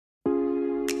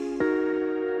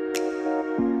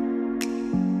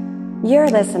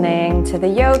You're listening to the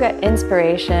Yoga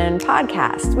Inspiration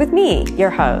Podcast with me,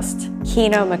 your host,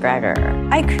 Kino McGregor.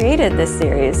 I created this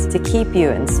series to keep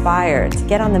you inspired to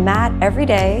get on the mat every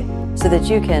day so that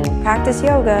you can practice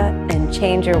yoga and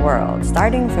change your world,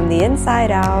 starting from the inside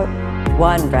out,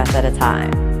 one breath at a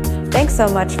time. Thanks so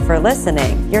much for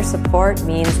listening. Your support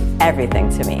means everything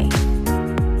to me.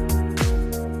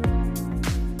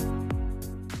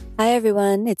 Hi,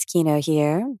 everyone. It's Kino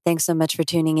here. Thanks so much for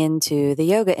tuning in to the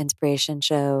Yoga Inspiration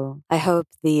Show. I hope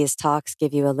these talks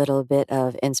give you a little bit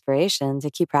of inspiration to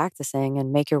keep practicing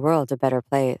and make your world a better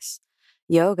place.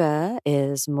 Yoga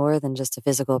is more than just a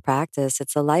physical practice.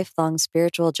 It's a lifelong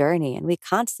spiritual journey, and we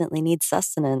constantly need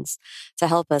sustenance to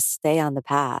help us stay on the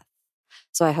path.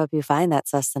 So I hope you find that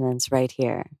sustenance right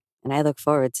here. And I look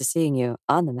forward to seeing you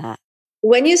on the mat.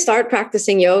 When you start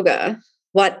practicing yoga,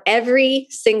 what every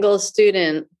single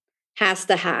student has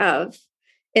to have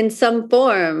in some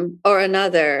form or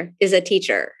another is a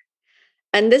teacher.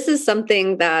 And this is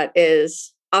something that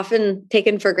is often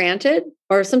taken for granted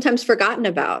or sometimes forgotten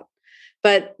about.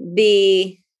 But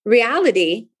the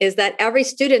reality is that every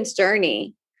student's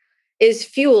journey is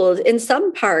fueled in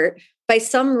some part by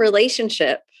some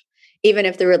relationship, even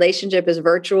if the relationship is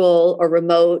virtual or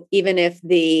remote, even if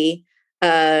the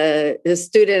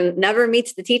student never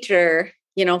meets the teacher,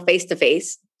 face to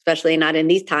face, especially not in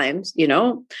these times,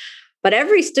 But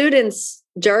every student's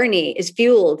journey is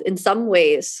fueled in some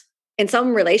ways, in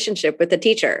some relationship with the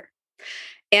teacher.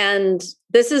 And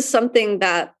this is something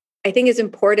that I think is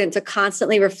important to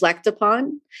constantly reflect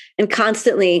upon and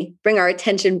constantly bring our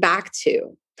attention back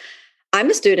to. I'm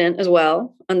a student as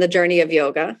well on the journey of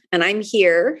yoga, and I'm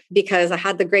here because I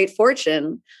had the great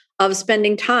fortune of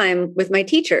spending time with my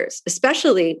teachers,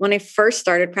 especially when I first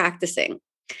started practicing.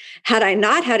 Had I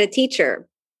not had a teacher,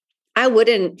 I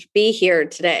wouldn't be here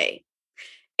today.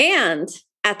 And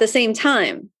at the same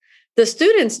time, the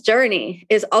student's journey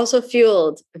is also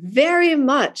fueled very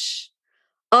much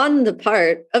on the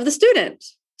part of the student.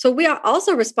 So we are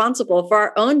also responsible for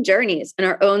our own journeys and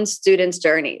our own students'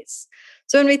 journeys.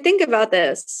 So when we think about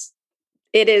this,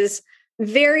 it is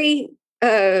very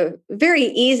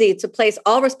easy to place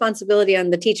all responsibility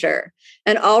on the teacher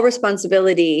and all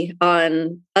responsibility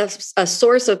on a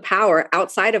source of power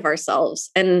outside of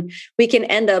ourselves. And we can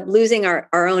end up losing our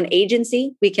own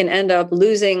agency. We can end up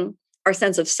losing our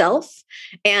sense of self.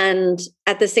 And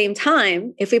at the same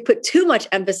time, if we put too much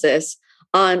emphasis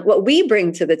on what we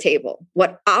bring to the table,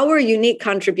 what our unique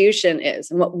contribution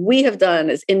is, and what we have done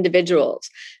as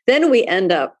individuals, then we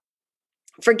end up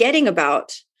forgetting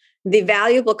about the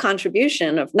valuable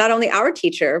contribution of not only our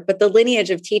teacher, but the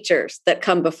lineage of teachers that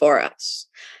come before us.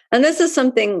 And this is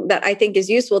something that I think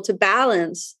is useful to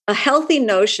balance a healthy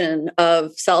notion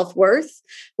of self-worth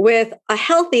with a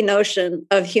healthy notion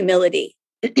of humility.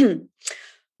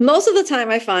 Most of the time,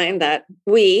 I find that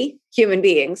we human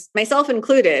beings, myself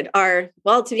included, are,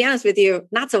 well, to be honest with you,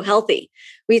 not so healthy.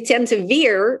 We tend to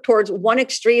veer towards one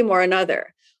extreme or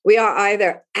another. We are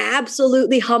either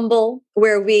absolutely humble,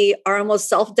 where we are almost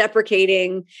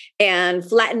self-deprecating and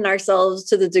flatten ourselves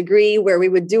to the degree where we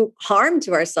would do harm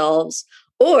to ourselves,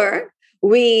 or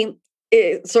we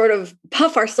sort of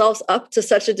puff ourselves up to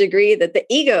such a degree that the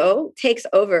ego takes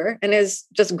over and is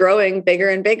just growing bigger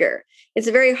and bigger. It's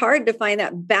very hard to find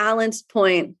that balanced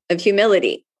point of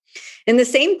humility. And the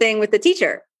same thing with the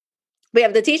teacher. We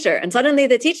have the teacher, and suddenly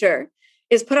the teacher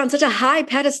is put on such a high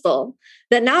pedestal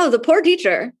that now the poor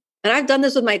teacher, and I've done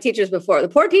this with my teachers before, the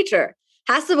poor teacher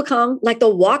has to become like the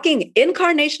walking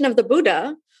incarnation of the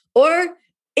Buddha, or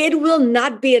it will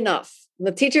not be enough.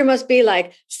 The teacher must be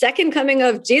like second coming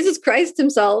of Jesus Christ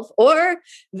himself, or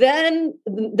then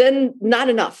not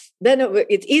enough. Then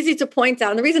it's easy to point out.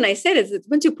 And the reason I say it is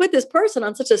once you put this person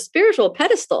on such a spiritual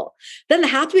pedestal, then they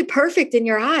have to be perfect in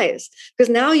your eyes, because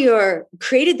now you're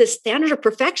created this standard of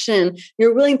perfection.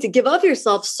 You're willing to give of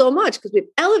yourself so much because we've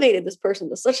elevated this person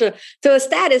to a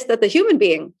status that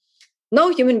no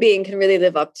human being can really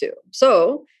live up to.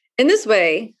 So in this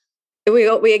way,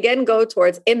 we again go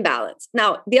towards imbalance.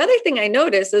 Now, the other thing I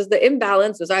notice is the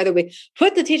imbalance is either we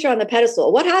put the teacher on the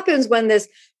pedestal. What happens when this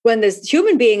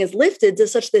human being is lifted to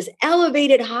such this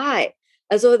elevated high,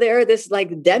 as though they're this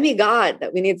like demigod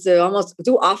that we need to almost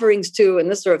do offerings to and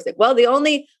this sort of thing? Well, the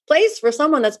only place for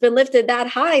someone that's been lifted that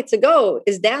high to go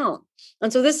is down.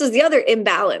 And so this is the other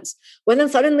imbalance. When then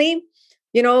suddenly,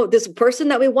 this person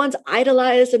that we once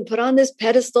idolized and put on this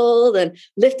pedestal and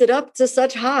lifted up to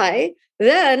such high,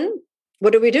 then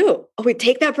what do? Oh, we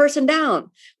take that person down.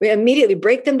 We immediately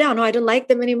break them down. Oh, I don't like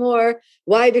them anymore.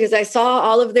 Why? Because I saw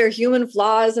all of their human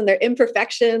flaws and their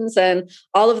imperfections and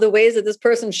all of the ways that this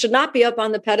person should not be up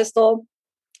on the pedestal.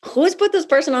 Who has put this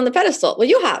person on the pedestal? Well,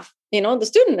 you have. The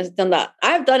student has done that.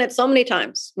 I've done it so many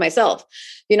times myself,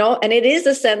 and it is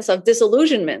a sense of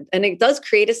disillusionment, and it does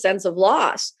create a sense of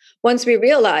loss once we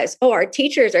realize, oh, our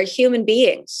teachers are human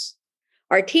beings.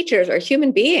 Our teachers are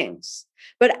human beings.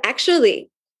 But actually,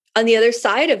 on the other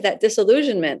side of that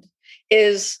disillusionment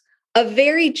is a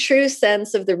very true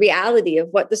sense of the reality of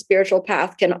what the spiritual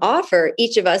path can offer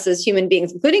each of us as human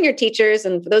beings, including your teachers,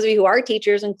 and for those of you who are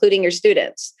teachers, including your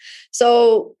students.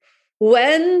 So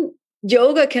when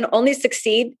yoga can only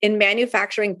succeed in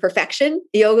manufacturing perfection,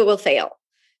 yoga will fail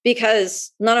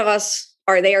because none of us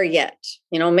are there yet.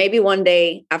 Maybe one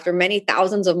day, after many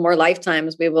thousands of more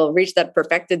lifetimes, we will reach that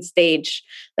perfected stage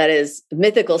that is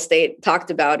mythical state talked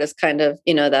about as kind of,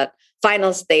 that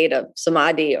final state of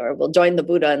samadhi, or we'll join the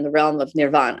Buddha in the realm of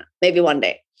nirvana, maybe one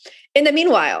day. In the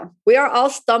meanwhile, we are all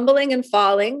stumbling and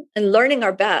falling and learning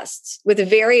our best with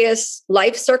various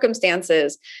life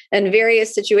circumstances and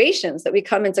various situations that we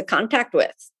come into contact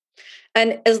with.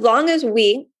 And as long as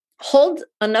we hold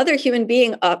another human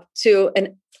being up to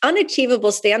an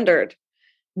unachievable standard,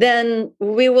 then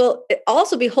we will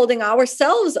also be holding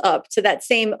ourselves up to that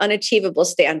same unachievable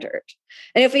standard.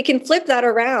 And if we can flip that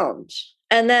around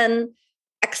and then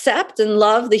accept and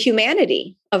love the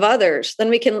humanity of others, then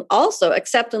we can also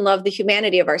accept and love the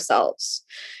humanity of ourselves.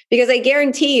 Because I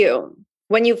guarantee you,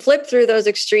 when you flip through those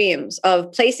extremes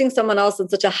of placing someone else on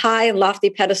such a high and lofty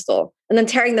pedestal and then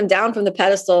tearing them down from the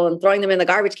pedestal and throwing them in the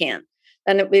garbage can,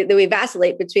 and we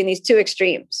vacillate between these two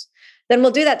extremes, then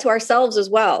we'll do that to ourselves as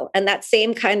well. And that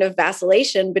same kind of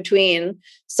vacillation between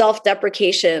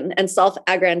self-deprecation and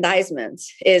self-aggrandizement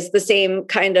is the same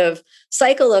kind of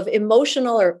cycle of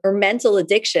emotional or mental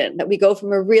addiction that we go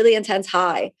from a really intense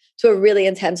high to a really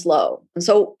intense low. And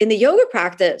so in the yoga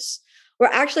practice, we're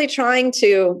actually trying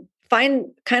to find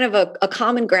kind of a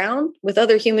common ground with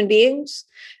other human beings.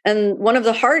 And one of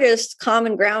the hardest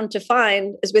common ground to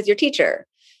find is with your teacher,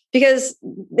 because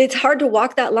it's hard to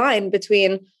walk that line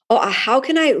between, how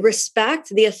can I respect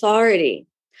the authority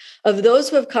of those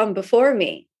who have come before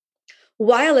me,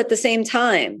 while at the same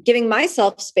time giving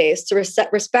myself space to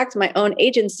respect my own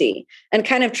agency and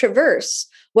kind of traverse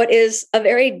what is a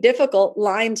very difficult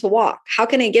line to walk? How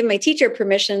can I give my teacher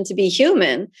permission to be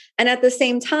human and at the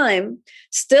same time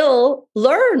still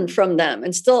learn from them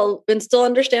and still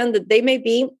understand that they may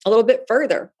be a little bit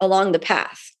further along the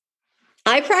path?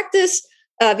 I practice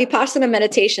Vipassana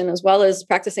meditation as well as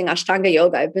practicing Ashtanga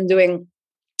yoga. I've been doing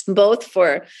both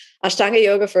for Ashtanga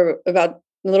yoga for about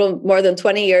a little more than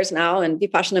 20 years now, and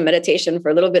Vipassana meditation for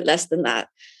a little bit less than that,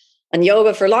 and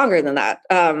yoga for longer than that.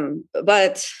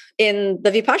 But in the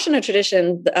Vipassana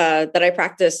tradition that I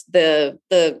practice, the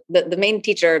main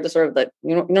teacher, not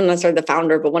necessarily the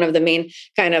founder, but one of the main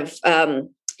kind of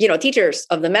teachers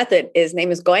of the method, his name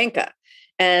is Goenka.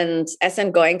 And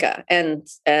S.N. Goenka, and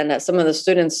some of the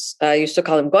students used to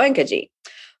call him Goenkaji.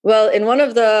 Well, in one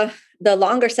of the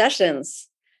longer sessions,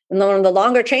 in one of the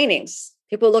longer trainings,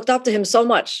 people looked up to him so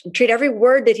much and treat every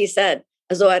word that he said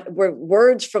as though it were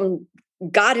words from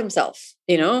God himself,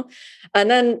 And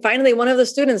then finally, one of the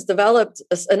students developed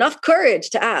enough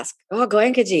courage to ask,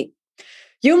 Goenkaji,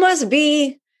 you must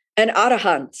be an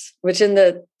arahant, which in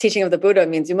the teaching of the Buddha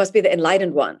means you must be the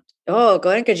enlightened one.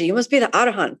 Goenkaji, you must be the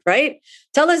arahant, right?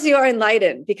 Tell us you are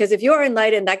enlightened, because if you are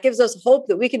enlightened, that gives us hope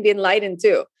that we can be enlightened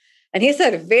too. And he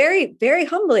said very, very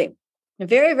humbly,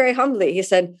 very, very humbly, he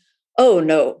said, oh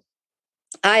no,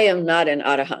 I am not an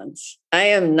arahant. I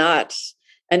am not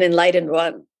an enlightened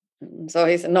one. So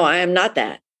he said, no, I am not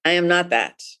that. I am not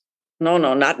that. No,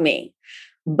 not me.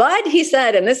 But he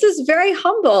said, and this is very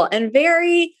humble and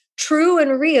very true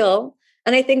and real,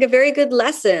 and I think a very good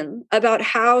lesson about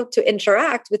how to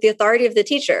interact with the authority of the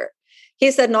teacher.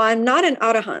 He said, no, I'm not an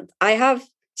arahant. I have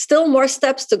still more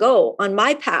steps to go on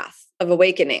my path of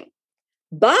awakening.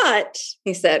 But,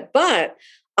 he said,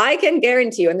 I can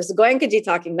guarantee you, and this is Goenkaji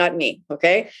talking, not me,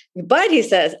 okay? But he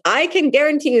says, I can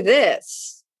guarantee you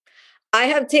this. I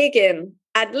have taken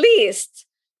at least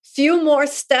few more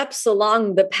steps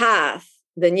along the path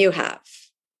than you have.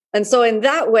 And so in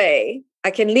that way, I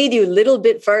can lead you a little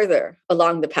bit further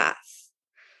along the path.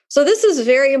 So this is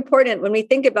very important when we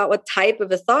think about what type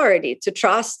of authority to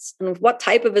trust and what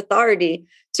type of authority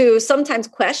to sometimes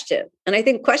question. And I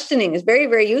think questioning is very,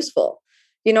 very useful,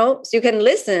 so you can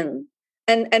listen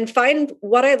and find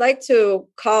what I like to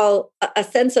call a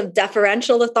sense of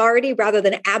deferential authority rather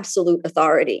than absolute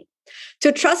authority.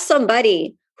 To trust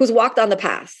somebody who's walked on the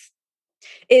path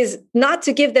is not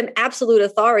to give them absolute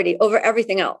authority over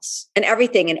everything else and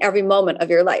everything in every moment of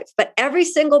your life. But every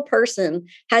single person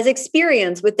has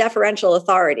experience with deferential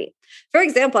authority. For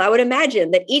example, I would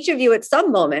imagine that each of you at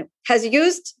some moment has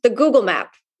used the Google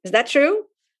map. Is that true?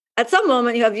 at some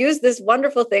moment you have used this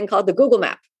wonderful thing called the Google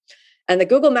Map. And the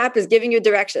Google Map is giving you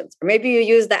directions. Or maybe you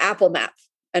use the Apple Map.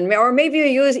 Or maybe you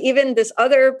use even this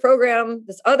other program,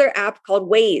 this other app called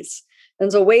Waze.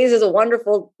 And so Waze is a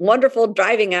wonderful, wonderful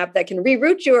driving app that can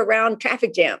reroute you around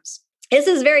traffic jams. This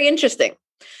is very interesting.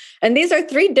 And these are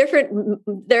three different,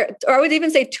 or I would even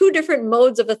say two different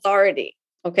modes of authority.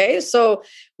 Okay, so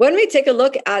when we take a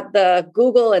look at the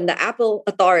Google and the Apple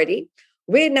authority,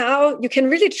 you can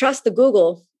really trust the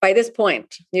Google by this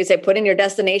point. You say, put in your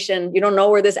destination. You don't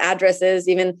know where this address is.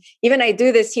 Even I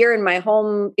do this here in my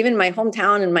home, even my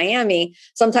hometown in Miami.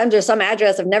 Sometimes there's some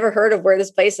address I've never heard of where this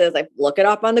place is. I look it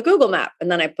up on the Google map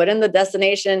and then I put in the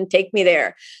destination, take me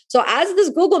there. So as this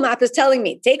Google map is telling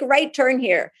me, take right turn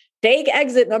here, take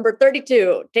exit number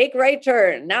 32, take right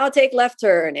turn, now take left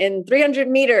turn in 300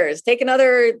 meters, take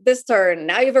another this turn.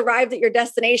 Now you've arrived at your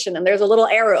destination and there's a little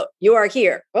arrow. You are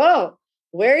here. Oh,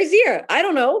 where is here? I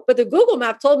don't know, but the Google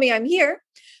map told me I'm here.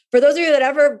 For those of you that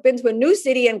ever been to a new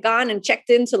city and gone and checked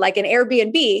into like an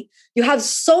Airbnb, you have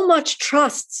so much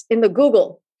trust in the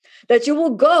Google that you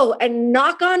will go and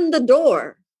knock on the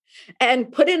door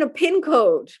and put in a PIN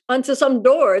code onto some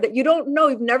door that you don't know,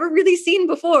 you've never really seen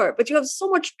before, but you have so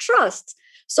much trust,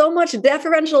 so much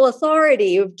deferential authority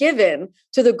you've given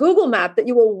to the Google map that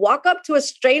you will walk up to a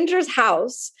stranger's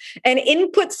house and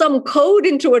input some code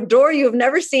into a door you've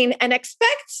never seen and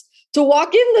expect to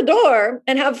walk in the door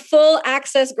and have full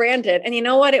access granted. And you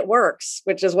know what? It works,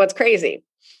 which is what's crazy.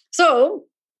 So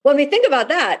when we think about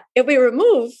that, if we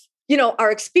remove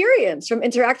our experience from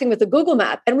interacting with the Google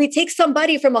map and we take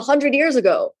somebody from 100 years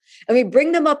ago and we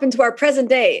bring them up into our present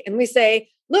day and we say,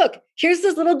 look, here's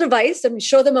this little device, and we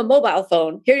show them a mobile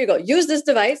phone. Here you go. Use this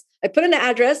device. I put in an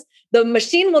address. The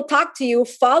machine will talk to you,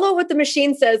 follow what the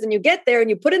machine says, and you get there and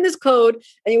you put in this code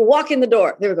and you walk in the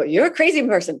door. There we go. You're a crazy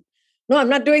person. No, I'm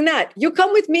not doing that. You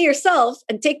come with me yourself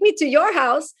and take me to your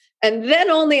house, and then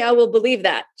only I will believe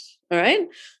that. All right.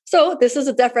 So this is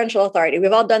a deferential authority.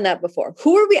 We've all done that before.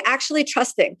 Who are we actually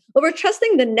trusting? Well, we're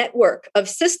trusting the network of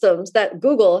systems that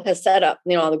Google has set up.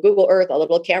 The Google Earth, all the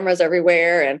little cameras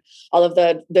everywhere, and all of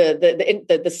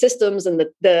the systems and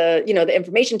the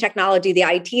information technology, the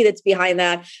IT that's behind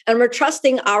that. And we're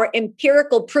trusting our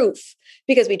empirical proof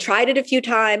because we tried it a few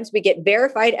times. We get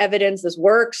verified evidence. This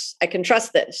works. I can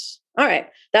trust this. All right.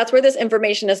 That's where this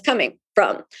information is coming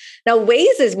from. Now,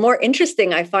 Waze is more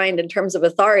interesting, I find, in terms of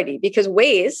authority, because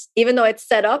Waze, even though it's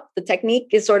set up, the technique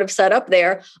is sort of set up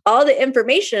there, all the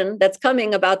information that's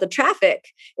coming about the traffic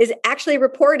is actually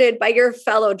reported by your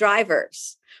fellow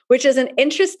drivers, which is an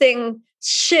interesting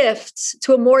shift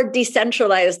to a more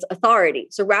decentralized authority.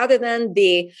 So rather than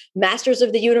the masters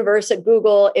of the universe at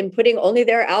Google inputting only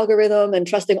their algorithm and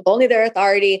trusting only their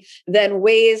authority, then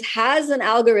Waze has an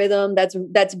algorithm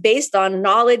that's based on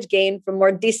knowledge gained from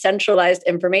more decentralized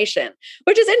information,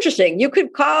 which is interesting. You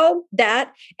could call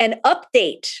that an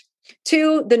update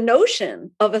to the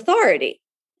notion of authority,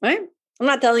 right? I'm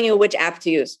not telling you which app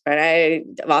to use, right?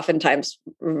 I oftentimes,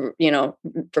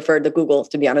 prefer the Google,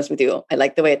 to be honest with you. I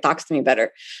like the way it talks to me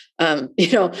better, so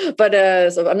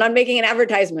I'm not making an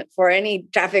advertisement for any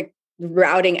traffic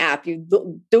routing app. You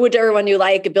do whichever one you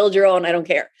like, build your own, I don't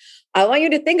care. I want you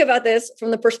to think about this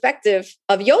from the perspective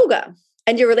of yoga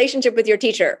and your relationship with your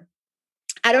teacher.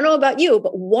 I don't know about you,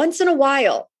 but once in a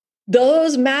while,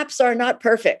 those maps are not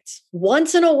perfect.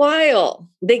 Once in a while,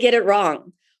 they get it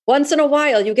wrong. Once in a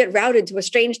while, you get routed to a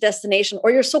strange destination,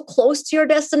 or you're so close to your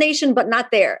destination, but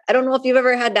not there. I don't know if you've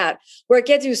ever had that, where it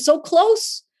gets you so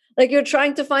close, like you're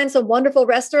trying to find some wonderful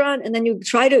restaurant, and then you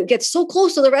try to get so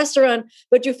close to the restaurant,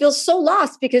 but you feel so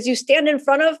lost because you stand in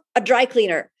front of a dry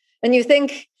cleaner and you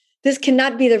think, this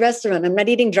cannot be the restaurant. I'm not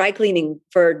eating dry cleaning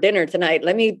for dinner tonight.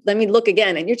 Let me look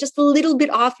again. And you're just a little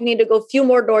bit off. You need to go a few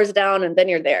more doors down and then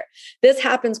you're there. This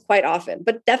happens quite often,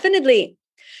 but definitely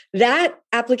that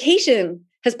application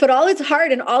has put all its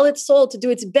heart and all its soul to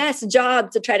do its best job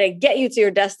to try to get you to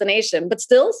your destination. But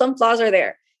still, some flaws are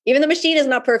there. Even the machine is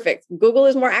not perfect. Google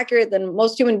is more accurate than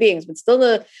most human beings, but still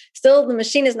the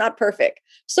machine is not perfect.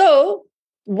 So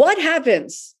what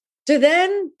happens?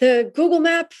 Then the Google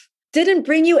map didn't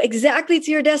bring you exactly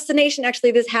to your destination.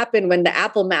 Actually, this happened when the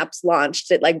Apple Maps launched.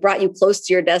 It brought you close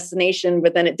to your destination,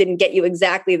 but then it didn't get you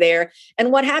exactly there.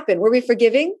 And what happened? Were we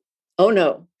forgiving? Oh,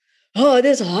 no. Oh,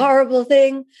 this horrible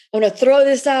thing. I'm going to throw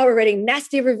this out. We're writing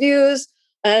nasty reviews.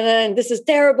 And then this is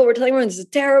terrible. We're telling everyone this is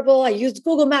terrible. I used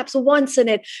Google Maps once and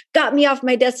it got me off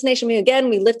my destination.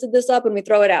 We lifted this up and we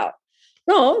throw it out.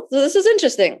 No, so this is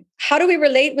interesting. How do we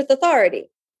relate with authority?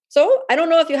 So I don't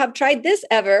know if you have tried this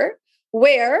ever,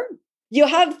 where you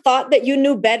have thought that you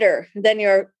knew better than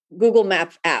your Google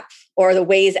Map app or the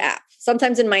Waze app.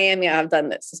 sometimes in Miami, I've done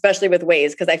this, especially with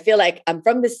Waze, because I feel like I'm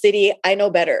from the city, I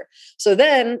know better. So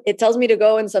then it tells me to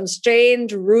go in some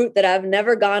strange route that I've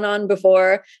never gone on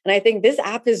before. And I think this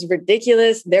app is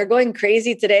ridiculous. They're going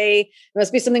crazy today. There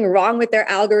must be something wrong with their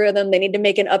algorithm. They need to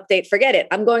make an update. Forget it.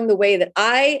 I'm going the way that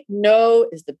I know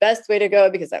is the best way to go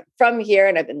because I'm from here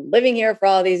and I've been living here for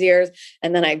all these years.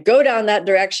 And then I go down that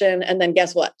direction. And then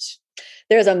guess what?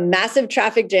 There's a massive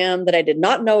traffic jam that I did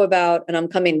not know about. And I'm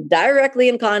coming directly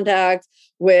in contact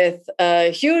with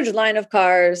a huge line of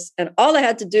cars. And all I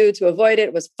had to do to avoid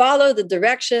it was follow the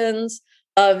directions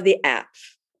of the app.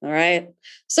 All right.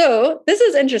 So this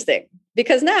is interesting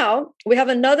because now we have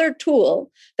another tool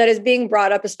that is being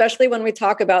brought up, especially when we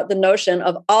talk about the notion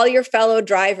of all your fellow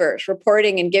drivers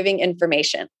reporting and giving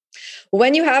information.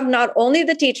 When you have not only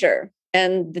the teacher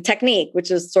and the technique,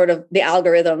 which is sort of the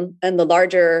algorithm and the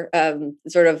larger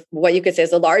sort of what you could say is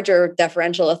the larger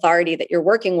deferential authority that you're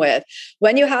working with.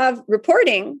 When you have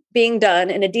reporting being done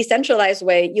in a decentralized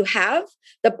way, you have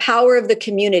the power of the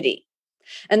community.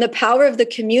 And the power of the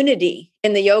community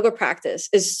in the yoga practice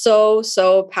is so,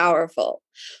 so powerful.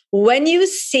 When you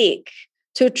seek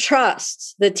to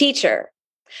trust the teacher,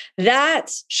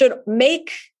 that should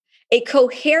make a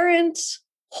coherent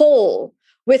whole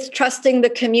with trusting the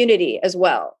community as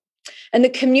well. And the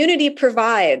community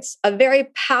provides a very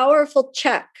powerful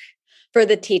check for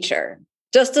the teacher,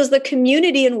 just as the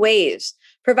community in Waze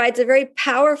provides a very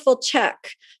powerful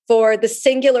check for the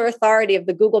singular authority of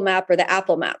the Google Map or the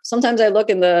Apple Map. Sometimes I look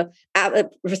in the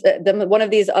one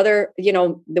of these other,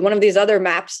 one of these other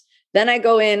maps, then I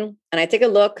go in and I take a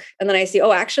look and then I see,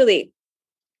 oh, actually,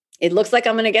 it looks like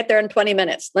I'm going to get there in 20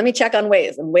 minutes. Let me check on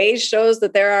Waze. And Waze shows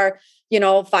that there are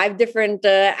 5 different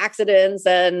accidents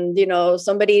and,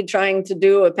 somebody trying to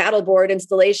do a paddleboard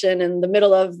installation in the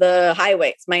middle of the highway.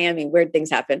 It's Miami, weird things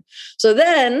happen. So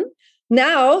then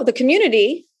now the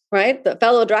community, right, the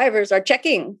fellow drivers are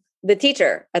checking the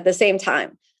teacher at the same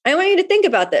time. I want you to think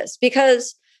about this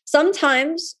because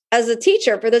sometimes as a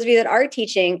teacher, for those of you that are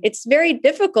teaching, it's very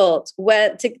difficult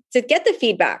to get the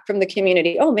feedback from the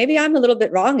community. Oh, maybe I'm a little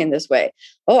bit wrong in this way.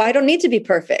 Oh, I don't need to be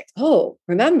perfect. Oh,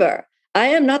 remember, I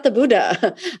am not the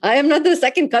Buddha. I am not the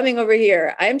second coming over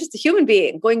here. I am just a human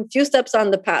being going a few steps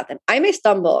on the path and I may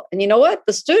stumble. And you know what?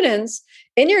 The students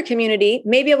in your community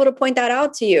may be able to point that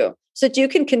out to you so that you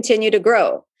can continue to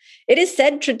grow. It is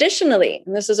said traditionally,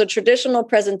 and this is a traditional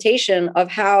presentation of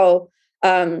how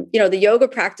the yoga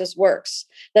practice works,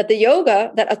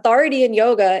 that authority in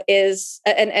yoga is,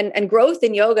 and growth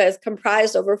in yoga is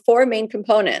comprised over 4 main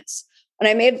components. And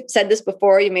I may have said this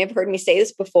before, you may have heard me say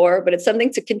this before, but it's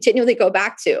something to continually go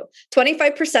back to.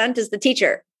 25% is the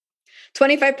teacher.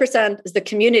 25% is the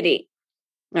community,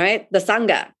 all right? The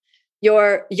Sangha,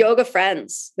 your yoga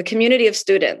friends, the community of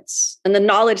students, and the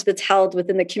knowledge that's held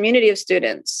within the community of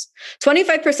students.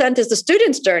 25% is the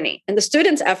student's journey and the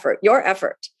student's effort, your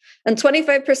effort. And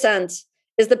 25%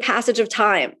 is the passage of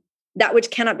time, that which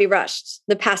cannot be rushed,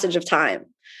 the passage of time.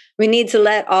 We need to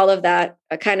let all of that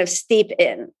kind of steep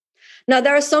in. Now,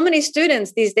 there are so many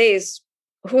students these days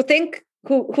who think,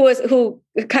 who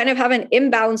kind of have an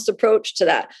imbalanced approach to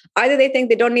that. Either they think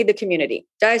they don't need the community.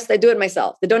 Just, I do it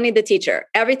myself. They don't need the teacher.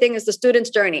 Everything is the student's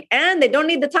journey. And they don't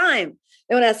need the time.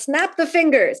 They want to snap the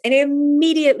fingers and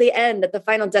immediately end at the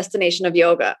final destination of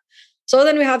yoga. So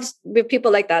then we have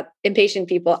people like that, impatient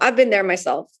people. I've been there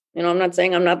myself. I'm not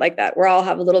saying I'm not like that. We all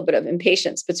have a little bit of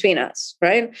impatience between us,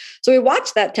 right? So we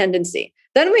watch that tendency.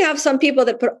 Then we have some people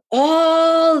that put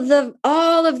all of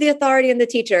the authority in the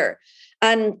teacher.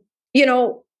 And,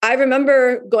 I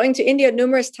remember going to India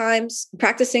numerous times,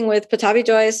 practicing with Pattabhi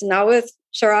Jois, now with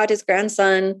Sharad, his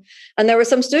grandson. And there were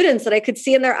some students that I could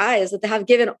see in their eyes that they have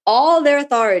given all their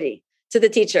authority to the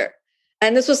teacher.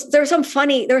 And there are some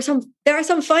funny,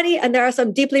 and there are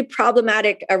some deeply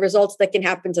problematic results that can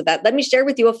happen to that. Let me share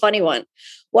with you a funny one.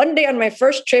 One day on my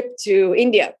first trip to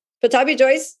India, Pattabhi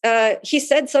Jois, he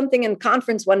said something in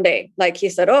conference one day, like he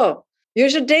said, oh, you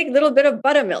should take a little bit of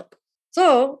buttermilk.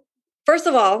 So first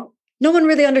of all, no one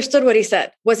really understood what he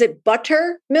said. Was it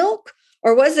buttermilk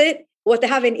or was it what they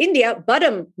have in India,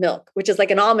 buttermilk, which is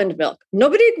like an almond milk?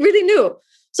 Nobody really knew.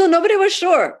 So nobody was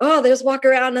sure. Oh, they just walk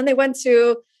around. Then they went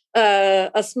to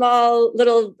a small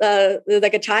little,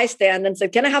 like a chai stand and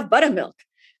said, can I have buttermilk?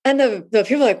 And the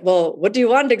people were like, well, what do you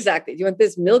want exactly? Do you want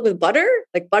this milk with butter,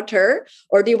 like butter?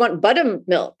 Or do you want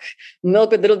buttermilk,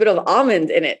 milk with a little bit of almond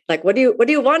in it? Like, what do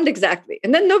you want exactly?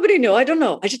 And then nobody knew. I don't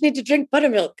know. I just need to drink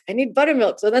buttermilk. I need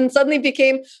buttermilk. So then suddenly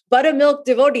became buttermilk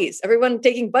devotees. Everyone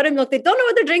taking buttermilk. They don't know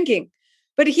what they're drinking.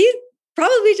 But he's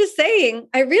probably just saying,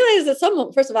 I realize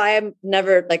that first of all, I am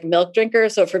never like milk drinker.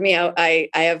 So for me, I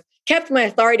have kept my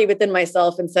authority within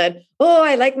myself and said, oh,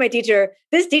 I like my teacher.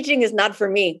 This teaching is not for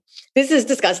me. This is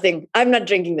disgusting. I'm not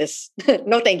drinking this.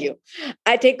 No, thank you.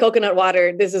 I take coconut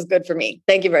water. This is good for me.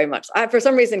 Thank you very much. I, for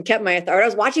some reason, kept my authority. I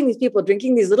was watching these people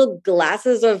drinking these little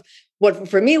glasses of what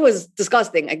for me was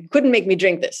disgusting. I couldn't make me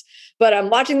drink this, but I'm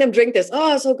watching them drink this.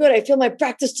 Oh, so good. I feel my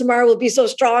practice tomorrow will be so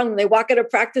strong. And they walk out of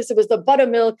practice. It was the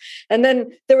buttermilk. And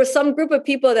then there was some group of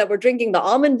people that were drinking the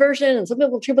almond version and some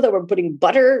people that were putting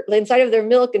butter inside of their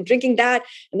milk and drinking that.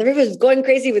 And everybody was going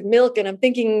crazy with milk. And I'm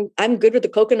thinking, I'm good with the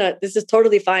coconut. This is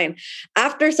totally fine.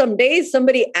 After some days,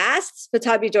 somebody asked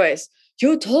Pattabhi Jois,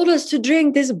 you told us to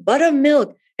drink this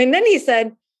buttermilk. And then he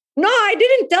said, no, I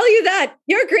didn't tell you that.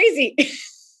 You're crazy.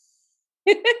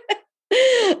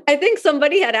 I think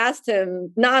somebody had asked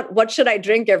him, not what should I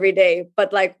drink every day,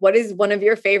 but like, what is one of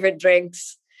your favorite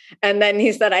drinks? And then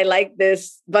he said, I like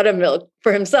this buttermilk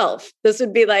for himself. This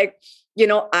would be like, you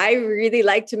know, I really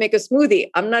like to make a smoothie.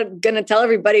 I'm not going to tell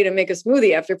everybody to make a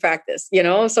smoothie after practice, you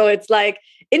know? So it's like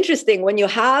interesting when you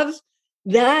have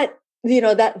that, you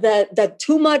know, that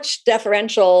too much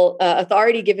deferential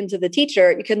authority given to the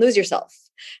teacher, you can lose yourself.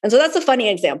 And so that's a funny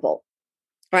example.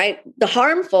 Right. The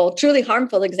harmful, truly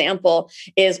harmful example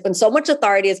is when so much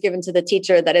authority is given to the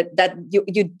teacher that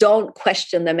you don't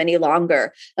question them any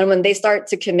longer. And when they start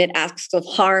to commit acts of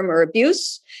harm or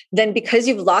abuse, then because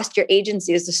you've lost your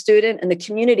agency as a student and the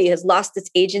community has lost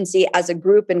its agency as a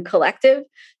group and collective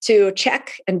to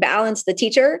check and balance the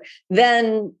teacher,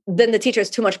 then the teacher has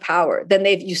too much power. Then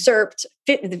they've usurped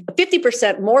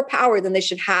 50% more power than they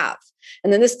should have.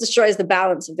 And then this destroys the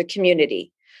balance of the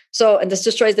community. So, and this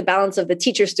destroys the balance of the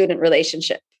teacher-student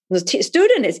relationship. The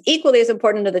student is equally as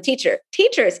important to the teacher.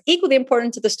 Teacher is equally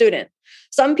important to the student.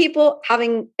 Some people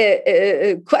having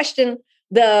question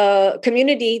the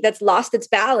community that's lost its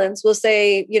balance will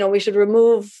say, you know, we should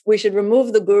remove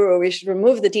the guru, we should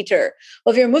remove the teacher.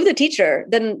 Well, if you remove the teacher,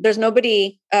 then there's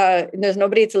nobody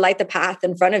to light the path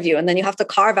in front of you. And then you have to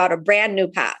carve out a brand new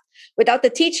path. Without the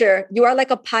teacher, you are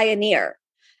like a pioneer.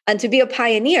 And to be a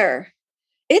pioneer,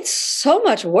 it's so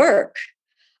much work.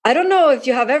 I don't know if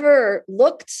you have ever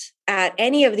looked at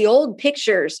any of the old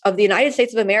pictures of the United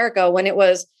States of America when it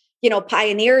was, you know,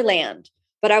 pioneer land.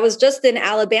 But I was just in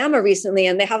Alabama recently,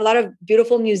 and they have a lot of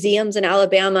beautiful museums in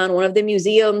Alabama. And in one of the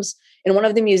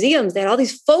museums, they had all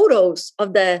these photos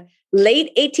of the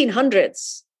late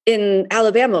 1800s in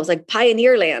Alabama. It was like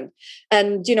pioneer land.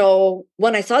 And, you know,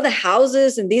 when I saw the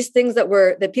houses and these things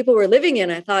that people were living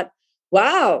in, I thought,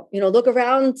 wow, you know, look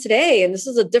around today and this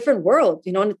is a different world,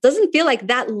 you know, and it doesn't feel like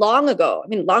that long ago.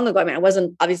 I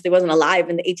wasn't alive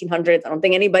in the 1800s. I don't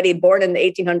think anybody born in the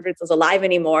 1800s is alive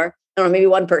anymore. I don't know, maybe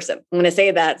one person. I'm going to say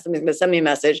that. Somebody's going to send me a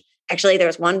message. Actually,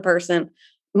 there's one person.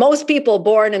 Most people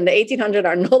born in the 1800s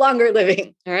are no longer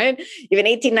living. All right. Even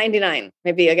 1899,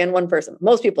 maybe again, one person.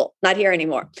 Most people not here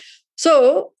anymore.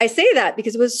 So I say that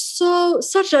because it was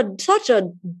such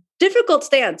a difficult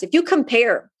stance. If you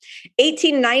compare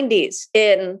 1890s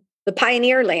in the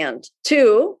pioneer land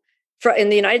in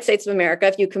the United States of America,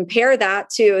 if you compare that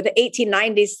to the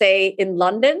 1890s, say in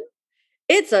London,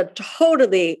 it's a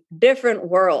totally different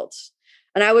world.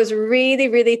 And I was really,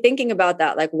 really thinking about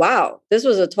that. Like, wow, this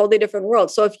was a totally different world.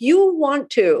 So if you want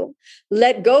to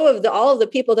let go of all of the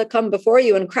people that come before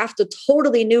you and craft a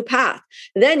totally new path,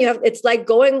 then it's like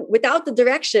going without the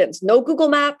directions, no Google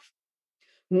Map,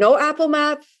 no Apple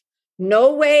Map,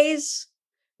 no Waze,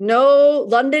 no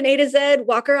London A to Z,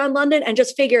 walk around London and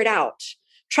just figure it out.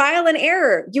 Trial and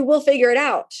error, you will figure it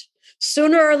out.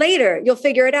 Sooner or later, you'll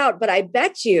figure it out. But I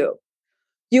bet you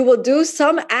will do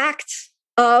some act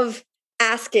of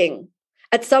asking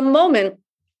at some moment.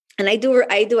 And I do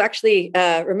actually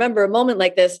remember a moment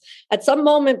like this. At some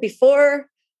moment before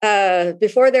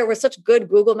there was such good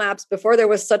Google Maps, before there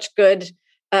was such good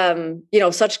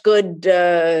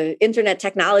internet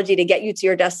technology to get you to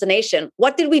your destination.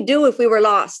 What did we do if we were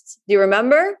lost? Do you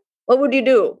remember? What would you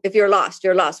do if you're lost?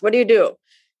 You're lost. What do?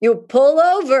 You pull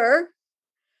over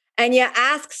and you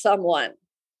ask someone,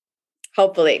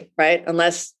 hopefully, right?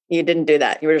 Unless you didn't do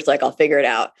that. You were just like, I'll figure it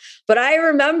out. But I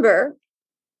remember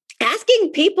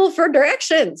asking people for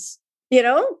directions, you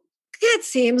know, that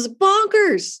seems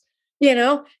bonkers. You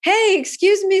know, hey,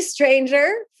 excuse me,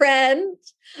 stranger, friend,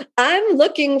 I'm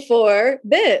looking for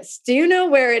this. Do you know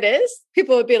where it is?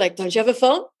 People would be like, don't you have a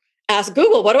phone? Ask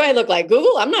Google. What do I look like?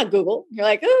 Google? I'm not Google. You're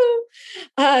like,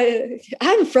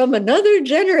 I'm from another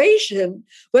generation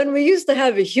when we used to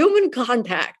have a human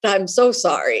contact. I'm so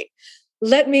sorry.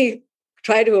 Let me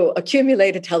try to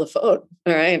accumulate a telephone.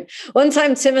 All right. One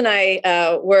time, Tim and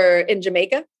I were in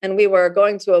Jamaica, and we were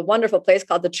going to a wonderful place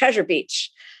called the Treasure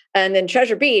Beach. And in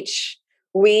Treasure Beach,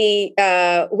 we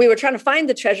were trying to find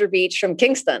the treasure beach from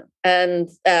Kingston, and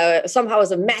somehow it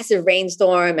was a massive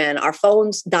rainstorm, and our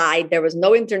phones died. There was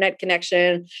no internet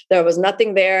connection. There was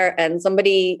nothing there. And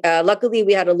somebody, luckily,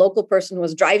 we had a local person who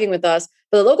was driving with us.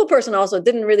 But the local person also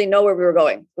didn't really know where we were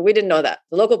going. We didn't know that.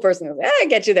 The local person was like, I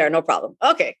get you there, no problem.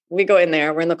 Okay, we go in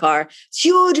there. We're in the car. It's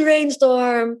huge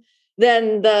rainstorm.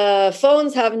 Then the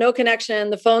phones have no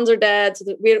connection. The phones are dead.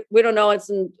 So we don't know. It's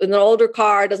in an older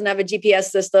car. It doesn't have a GPS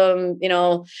system,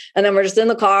 and then we're just in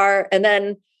the car. And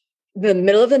then in the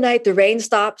middle of the night, the rain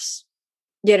stops,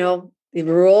 he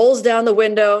rolls down the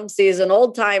window, sees an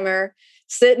old timer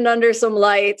sitting under some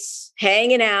lights,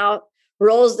 hanging out,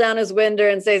 rolls down his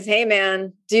window and says, hey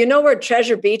man, do you know where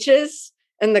Treasure Beach is?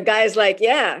 And the guy's like,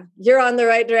 yeah, you're on the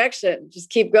right direction.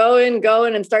 Just keep going,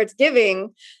 and starts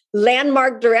giving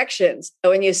landmark directions.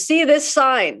 So when you see this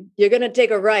sign, you're going to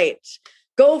take a right,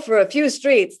 go for a few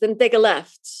streets, then take a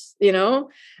left, And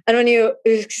when you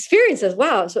experience this,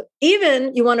 wow. So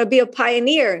even you want to be a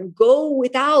pioneer and go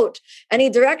without any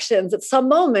directions, at some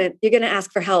moment, you're going to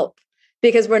ask for help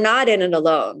because we're not in it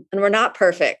alone and we're not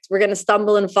perfect. We're going to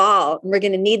stumble and fall, and we're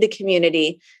going to need the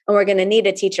community, and we're going to need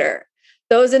a teacher.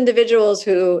 Those individuals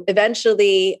who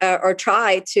eventually or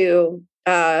try to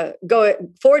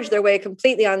forge their way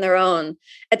completely on their own,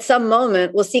 at some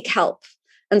moment will seek help.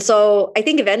 And so I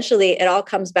think eventually it all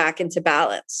comes back into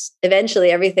balance.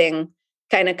 Eventually everything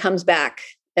kind of comes back,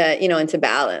 into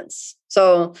balance.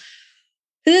 So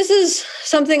this is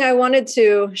something I wanted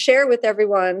to share with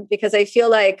everyone because I feel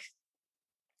like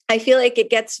it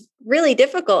gets really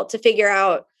difficult to figure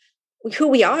out who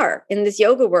we are in this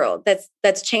yoga world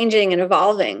that's changing and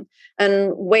evolving,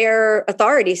 and where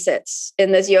authority sits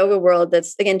in this yoga world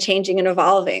that's, again, changing and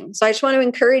evolving. So I just want to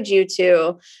encourage you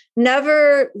to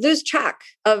never lose track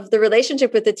of the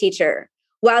relationship with the teacher,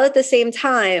 while at the same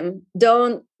time,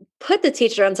 don't put the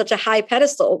teacher on such a high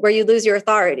pedestal where you lose your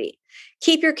authority.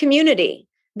 Keep your community,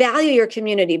 value your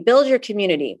community, build your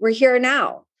community. We're here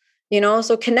now.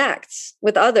 So connect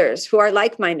with others who are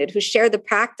like-minded, who share the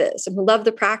practice and who love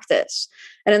the practice.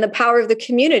 And in the power of the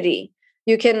community,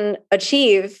 you can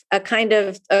achieve a kind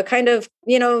of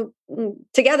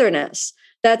togetherness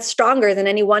that's stronger than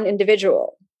any one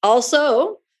individual.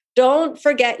 Also, don't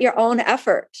forget your own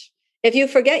effort. If you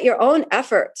forget your own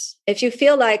efforts, if you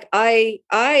feel like I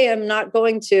am not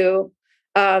going to,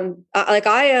 my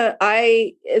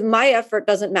effort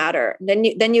doesn't matter,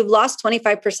 then you've lost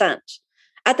 25%.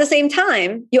 At the same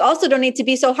time, you also don't need to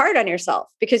be so hard on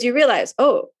yourself because you realize,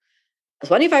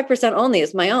 25% only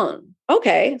is my own.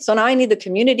 Okay, so now I need the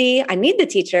community, I need the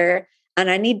teacher,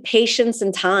 and I need patience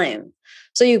and time.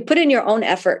 So you put in your own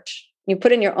effort.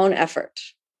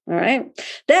 All right.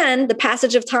 Then the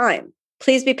passage of time.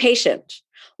 Please be patient.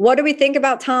 What do we think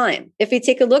about time? If we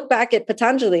take a look back at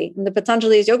Patanjali in the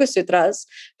Patanjali's Yoga Sutras,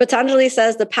 Patanjali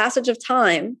says the passage of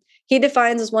time he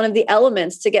defines as one of the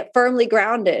elements to get firmly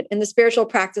grounded in the spiritual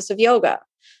practice of yoga.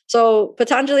 So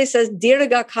Patanjali says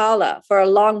dirgha kala, for a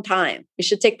long time. You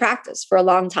should take practice for a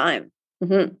long time.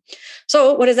 Mm-hmm.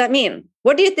 So what does that mean?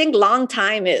 What do you think long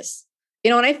time is?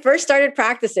 When I first started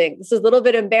practicing, this is a little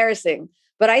bit embarrassing,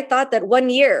 but I thought that 1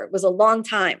 year was a long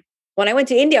time. When I went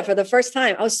to India for the first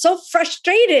time, I was so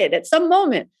frustrated at some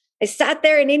moment. I sat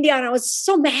there in India and I was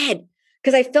so mad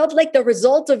because I felt like the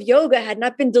result of yoga had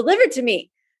not been delivered to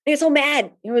me. I was so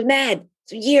mad. I was mad.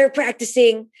 It's a year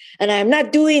practicing and I'm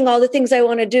not doing all the things I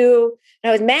want to do. And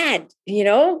I was mad,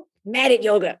 mad at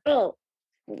yoga. Oh,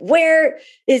 where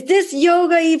is this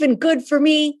yoga even good for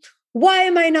me? Why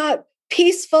am I not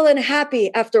peaceful and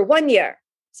happy after 1 year?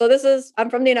 So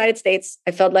I'm from the United States.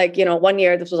 I felt like, 1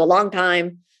 year, this was a long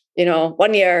time,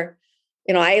 1 year.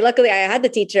 Luckily I had the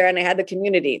teacher and I had the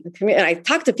community. And I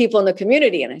talked to people in the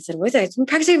community and I said, I've been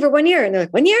practicing for 1 year. And they're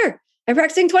like, 1 year? I'm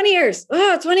practicing 20 years.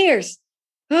 Oh, 20 years.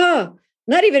 Oh,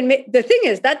 not even, the thing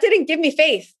is, that didn't give me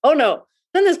faith. Oh no.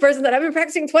 Then this person that I've been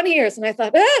practicing 20 years. And I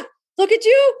thought, look at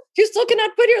you. You still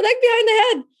cannot put your leg behind the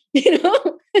head.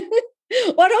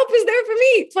 What hope is there for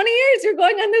me? 20 years, you're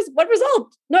going on this. What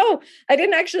result? No, I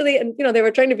didn't actually. And, they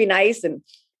were trying to be nice and,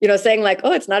 saying like,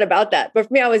 oh, it's not about that. But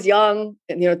for me, I was young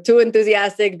and, too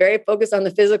enthusiastic, very focused on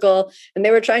the physical. And they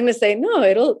were trying to say, no,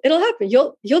 it'll happen.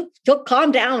 You'll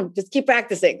calm down. Just keep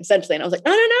practicing, essentially. And I was like,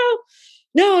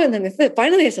 no. And then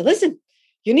finally I said, listen,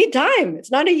 you need time.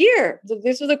 It's not a year. So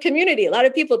this was a community. A lot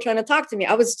of people trying to talk to me.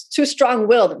 I was too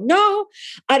strong-willed. No,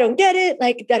 I don't get it.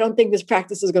 Like, I don't think this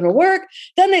practice is going to work.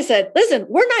 Then they said, listen,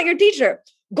 we're not your teacher.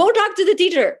 Go talk to the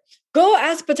teacher. Go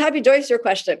ask Pattabhi Jois your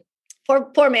question.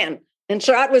 Poor man. And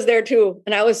Sharat was there too.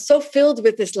 And I was so filled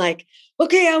with this like,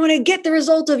 okay, I want to get the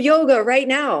result of yoga right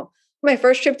now. My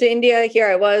first trip to India, here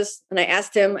I was. And I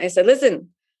asked him, I said, listen,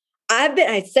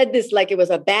 I said this like it was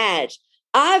a badge.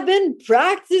 I've been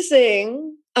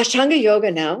practicing Ashtanga yoga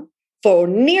now for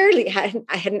nearly,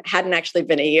 hadn't actually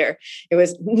been a year. It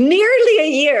was nearly a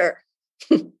year.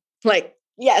 Like,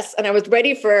 yes. And I was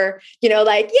ready for,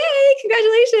 like, yay,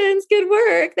 congratulations, good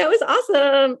work. That was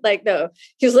awesome. Like, no,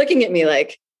 he was looking at me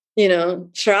like,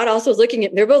 Sharad also was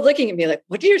they're both looking at me like,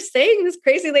 what are you saying, this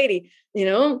crazy lady,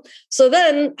 So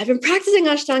then I've been practicing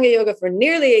Ashtanga yoga for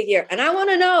nearly a year. And I want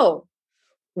to know,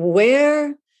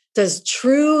 where does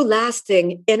true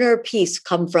lasting inner peace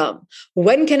come from?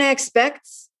 When can I expect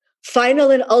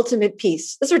final and ultimate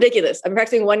peace? That's ridiculous. I'm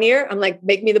practicing 1 year. I'm like,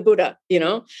 make me the Buddha,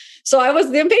 So I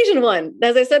was the impatient one.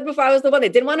 As I said before, I was the one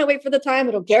that didn't want to wait for the time.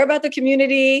 I don't care about the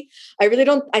community. I really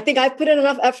don't. I think I've put in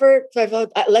enough effort. So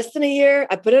I've less than a year.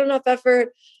 I put in enough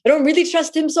effort. I don't really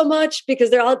trust him so much because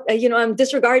they're all, I'm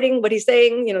disregarding what he's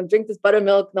saying, drink this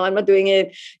buttermilk. No, I'm not doing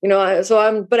it.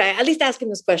 But I at least ask him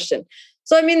this question.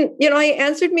 So, I mean, he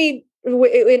answered me he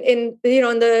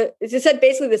said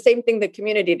basically the same thing the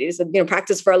community did. He said,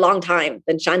 practice for a long time,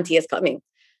 then Shanti is coming,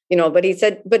 but he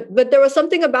said, but there was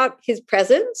something about his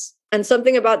presence and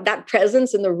something about that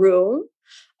presence in the room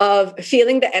of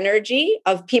feeling the energy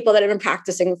of people that have been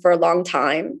practicing for a long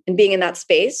time and being in that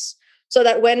space. So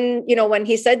that when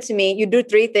he said to me, you do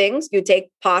 3 things, you take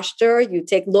posture, you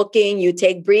take looking, you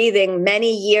take breathing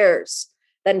many years,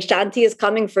 then Shanti is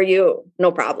coming for you.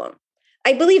 No problem.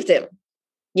 I believed him,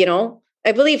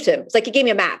 I believed him. It's like he gave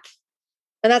me a map.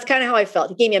 And that's kind of how I felt.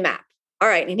 He gave me a map. All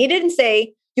right. And he didn't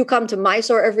say, you come to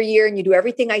Mysore every year and you do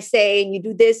everything I say and you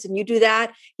do this and you do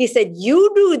that. He said,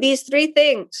 you do these 3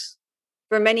 things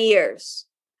for many years.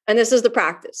 And this is the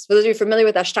practice. For those of you familiar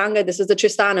with Ashtanga, this is the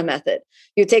Tristana method.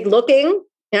 You take looking,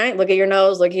 right? Look at your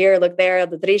nose, look here, look there,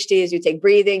 the drishtis. You take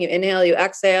breathing, you inhale, you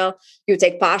exhale. You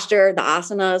take posture, the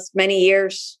asanas, many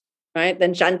years. Right?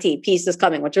 Then Shanti, peace is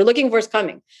coming. What you're looking for is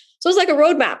coming. So it's like a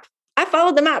roadmap. I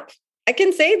followed the map. I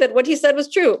can say that what he said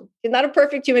was true. He's not a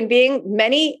perfect human being.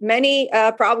 Many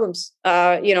problems,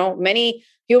 many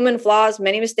human flaws,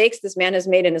 many mistakes this man has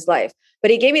made in his life.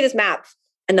 But he gave me this map,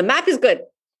 and the map is good.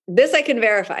 This I can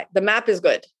verify. The map is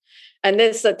good. And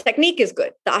this technique is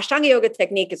good. The Ashtanga yoga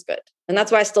technique is good. And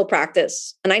that's why I still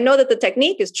practice. And I know that the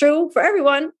technique is true for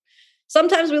everyone.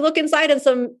 Sometimes we look inside and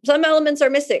some elements are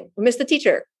missing. We miss the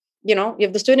teacher. You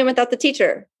have the student without the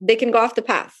teacher. They can go off the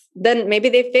path. Then maybe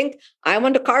they think, I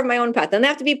want to carve my own path. Then they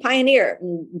have to be pioneer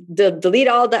and delete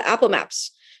all the Apple Maps